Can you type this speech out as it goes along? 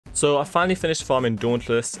So I finally finished farming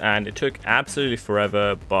Dauntless and it took absolutely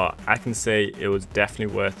forever, but I can say it was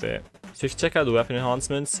definitely worth it. So if you check out the weapon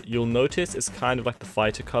enhancements, you'll notice it's kind of like the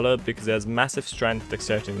fighter color because it has massive strength,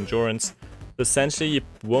 dexterity and endurance. So essentially you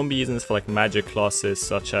won't be using this for like magic classes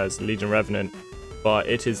such as Legion Revenant, but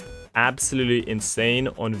it is absolutely insane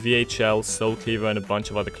on VHL, Soul Cleaver and a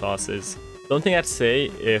bunch of other classes. The only thing I'd say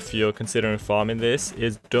if you're considering farming this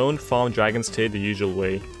is don't farm Dragon's Tear the usual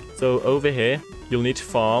way. So over here, you'll need to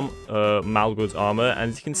farm Malgo's armor,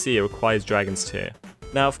 and as you can see it requires Dragon's Tear.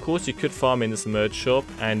 Now of course you could farm in this merge shop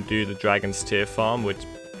and do the Dragon's Tear farm, which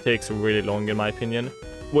takes really long in my opinion.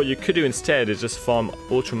 What you could do instead is just farm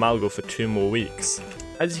Ultra Malgo for 2 more weeks.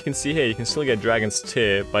 As you can see here, you can still get Dragon's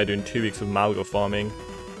Tear by doing 2 weeks of Malgo farming.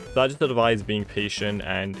 So I just advise being patient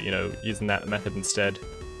and, you know, using that method instead.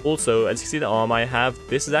 Also, as you see the armor I have,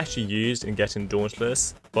 this is actually used in getting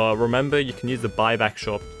Dauntless, but remember you can use the buyback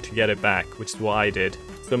shop to get it back, which is what I did.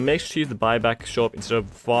 So make sure to use the buyback shop instead of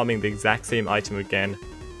farming the exact same item again.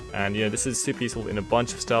 And you know, this is super useful in a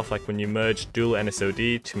bunch of stuff, like when you merge dual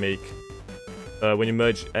NSOD to make dual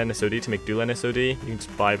NSOD, you can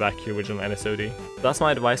just buy back your original NSOD. So that's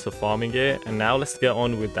my advice for farming it, and now let's get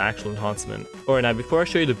on with the actual enhancement. Alright, now before I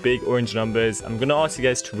show you the big orange numbers, I'm gonna ask you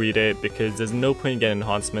guys to read it because there's no point in getting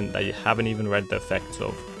enhancement that you haven't even read the effects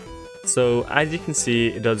of. So as you can see,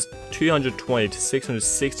 it does 220 to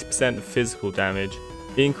 660% physical damage,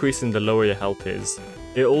 increasing the lower your health is.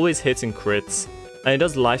 It always hits in crits, and it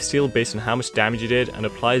does lifesteal based on how much damage you did, and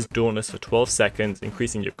applies Dauntless for 12 seconds,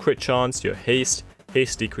 increasing your crit chance, your haste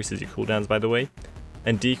decreases your cooldowns by the way,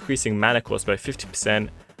 and decreasing mana cost by 50%,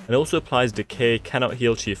 and also applies Decay Cannot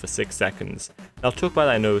Heal to you for 6 seconds. I'll talk about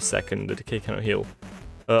that in a second, the Decay Cannot Heal.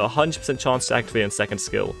 100% chance to activate on second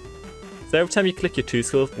skill. So every time you click your 2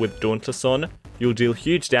 skill with Dauntless on, you'll deal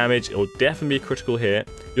huge damage, it will definitely be a critical hit.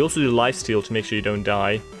 You also do lifesteal to make sure you don't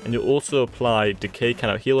die, and you'll also apply Decay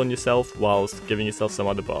Cannot Heal on yourself whilst giving yourself some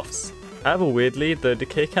other buffs. However, weirdly, the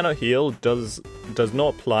Decay Cannot Heal does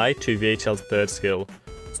not apply to VHL's 3rd skill.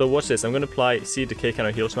 So watch this, I'm going to apply Decay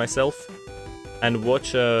Cannot Heal to myself, and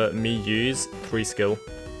watch me use 3 skill.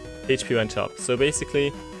 HP went up. So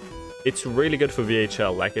basically, it's really good for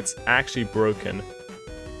VHL, like it's actually broken.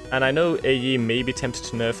 And I know AE may be tempted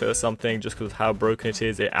to nerf it or something just because of how broken it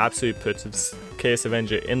is. It absolutely puts Chaos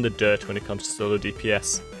Avenger in the dirt when it comes to solo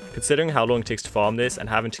DPS. Considering how long it takes to farm this and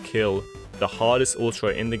having to kill the hardest ultra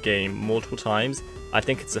in the game multiple times, I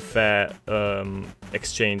think it's a fair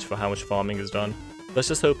exchange for how much farming is done. Let's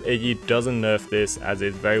just hope AE doesn't nerf this, as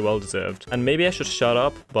it's very well deserved. And maybe I should shut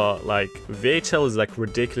up, but like VHL is like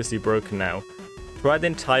ridiculously broken now. Throughout the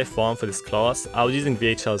entire farm for this class, I was using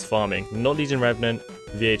VHL as farming, not Legion Revenant,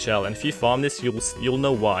 VHL, and if you farm this, you'll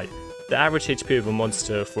know why. The average HP of a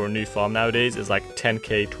monster for a new farm nowadays is like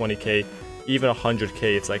 10k, 20k, even 100k,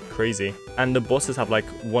 it's like crazy. And the bosses have like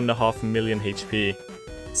 1.5 million HP.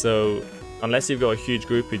 So unless you've got a huge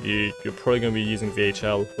group with you, you're probably going to be using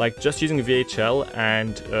VHL. Like just using VHL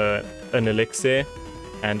and an elixir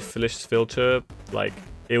and Felicious Filter, like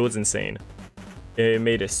it was insane. It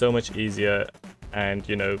made it so much easier, and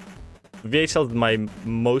you know, VHL is my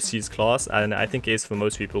most used class, and I think it is for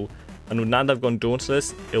most people. And now that I've gone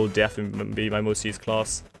Dauntless, it will definitely be my most used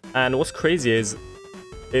class. And what's crazy is,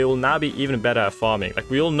 it will now be even better at farming. Like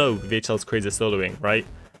we all know VHL is crazy at soloing, right?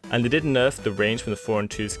 And they did nerf the range from the 4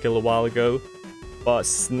 and 2 skill a while ago.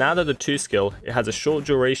 But now that the 2 skill, it has a short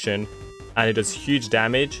duration, and it does huge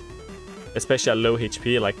damage, especially at low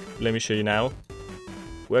HP. Like, let me show you now.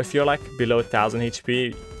 Where if you're like below 1000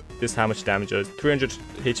 HP, this is how much damage it does. 300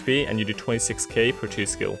 HP and you do 26k per 2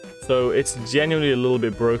 skill. So it's genuinely a little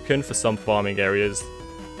bit broken for some farming areas.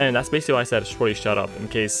 And that's basically why I said I should probably shut up, in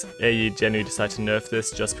case AE genuinely decide to nerf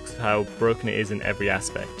this just because of how broken it is in every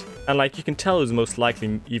aspect. And like you can tell, it was most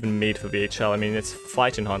likely even made for VHL. I mean, it's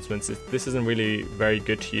fight enhancements. This isn't really very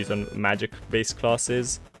good to use on magic based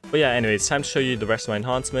classes. But yeah, anyway, it's time to show you the rest of my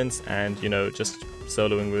enhancements and, you know, just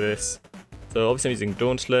soloing with this. So obviously I'm using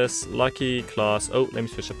Dauntless, Lucky, Class. Oh, let me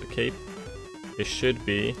switch up the cape. It should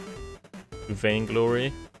be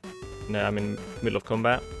Vainglory. No, I'm in middle of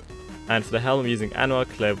combat. And for the helm I'm using Anwar,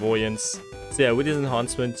 Clairvoyance. So yeah, with these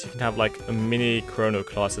enhancements you can have like a mini chrono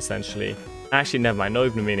class essentially. Actually, never mind, not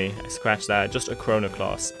even a mini, I scratched that, just a chrono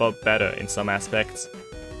class, but better in some aspects.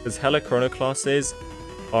 Because hella chrono classes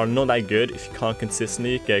are not that good if you can't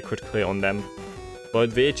consistently get a critical hit on them. But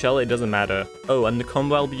with VHL it doesn't matter. Oh, and the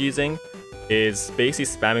combo I'll be using is basically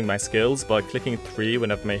spamming my skills by clicking 3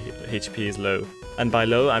 whenever my HP is low. And by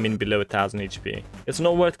low, I mean below 1000 HP. It's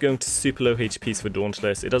not worth going to super low HPs for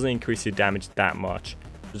Dauntless, it doesn't increase your damage that much.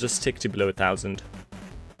 So just stick to below 1000.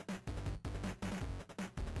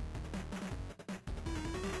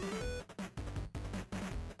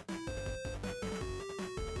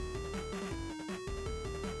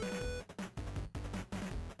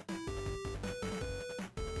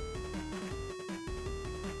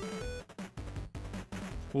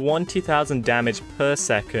 20,000 damage per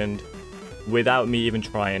second without me even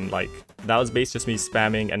trying. Like, that was basically just me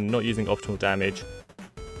spamming and not using optimal damage.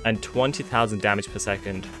 And 20,000 damage per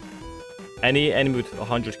second. Any enemy with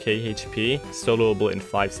 100k HP, soloable in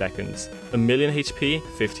 5 seconds. 1,000,000 HP,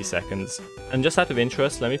 50 seconds. And just out of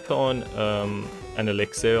interest, let me put on an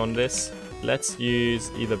elixir on this. Let's use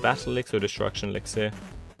either battle elixir or destruction elixir.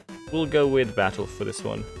 We'll go with battle for this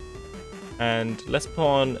one. And let's put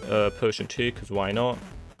on potion 2, because why not?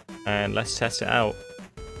 And let's test it out.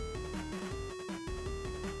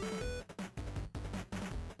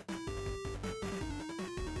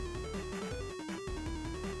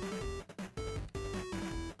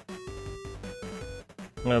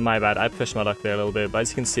 Oh, my bad, I pushed my luck there a little bit, but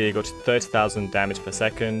as you can see, it got 30,000 damage per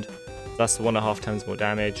second. That's 1.5 times more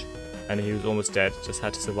damage, and he was almost dead, just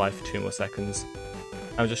had to survive for 2 more seconds.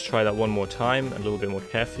 I'll just try that one more time, a little bit more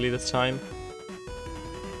carefully this time.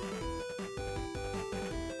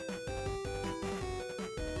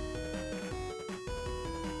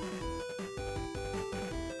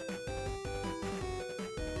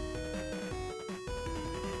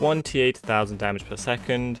 $28,000 damage per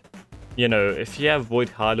second. You know, if you have Void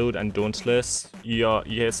Harlord and Dauntless, you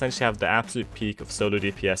essentially have the absolute peak of solo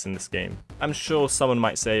DPS in this game. I'm sure someone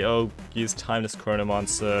might say, oh, use Timeless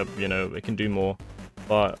Chronomancer, you know, it can do more.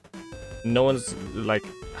 But no one's, like,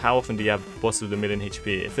 how often do you have bosses with 1,000,000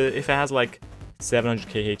 HP? If it has, like,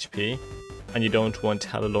 700k HP, and you don't want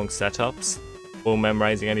hella long setups, or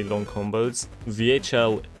memorizing any long combos,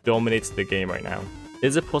 VHL dominates the game right now.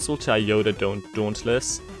 Is it possible to Iota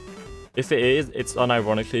Dauntless? If it is, it's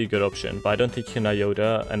unironically a good option, but I don't think you can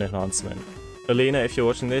Iota an enhancement. Alina, if you're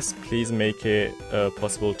watching this, please make it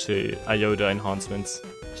possible to Iota enhancements.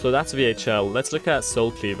 So that's VHL. Let's look at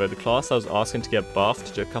Soul Cleaver, the class I was asking to get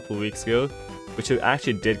buffed a couple of weeks ago, which it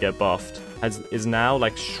actually did get buffed, is now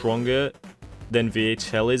like stronger than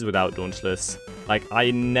VHL is without Dauntless. Like,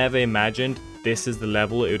 I never imagined this is the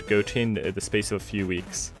level it would go to in the space of a few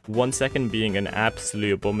weeks. 1 second being an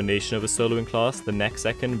absolute abomination of a soloing class, the next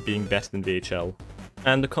second being better than VHL.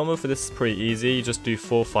 And the combo for this is pretty easy. You just do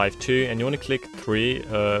 4, 5, 2, and you want to click 3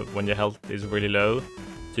 when your health is really low, so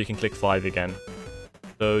you can click 5 again.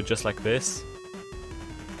 So just like this.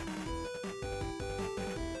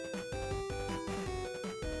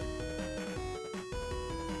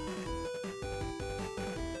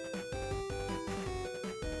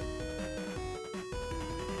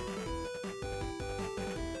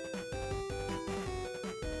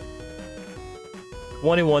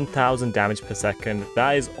 $21,000 damage per second.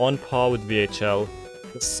 That is on par with VHL.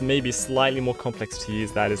 This may be slightly more complex to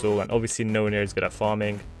use, that is all, and obviously no one here is good at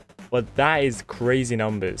farming. But that is crazy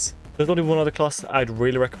numbers. There's only one other class I'd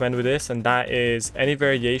really recommend with this, and that is any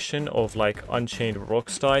variation of like Unchained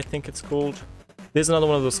Rockstar, I think it's called. There's another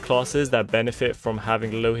one of those classes that benefit from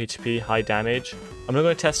having low HP, high damage. I'm not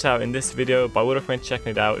going to test it out in this video, but I would recommend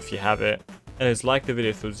checking it out if you have it. And just like the video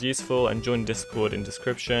if it was useful, and join Discord in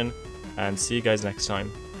description. And see you guys next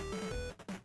time.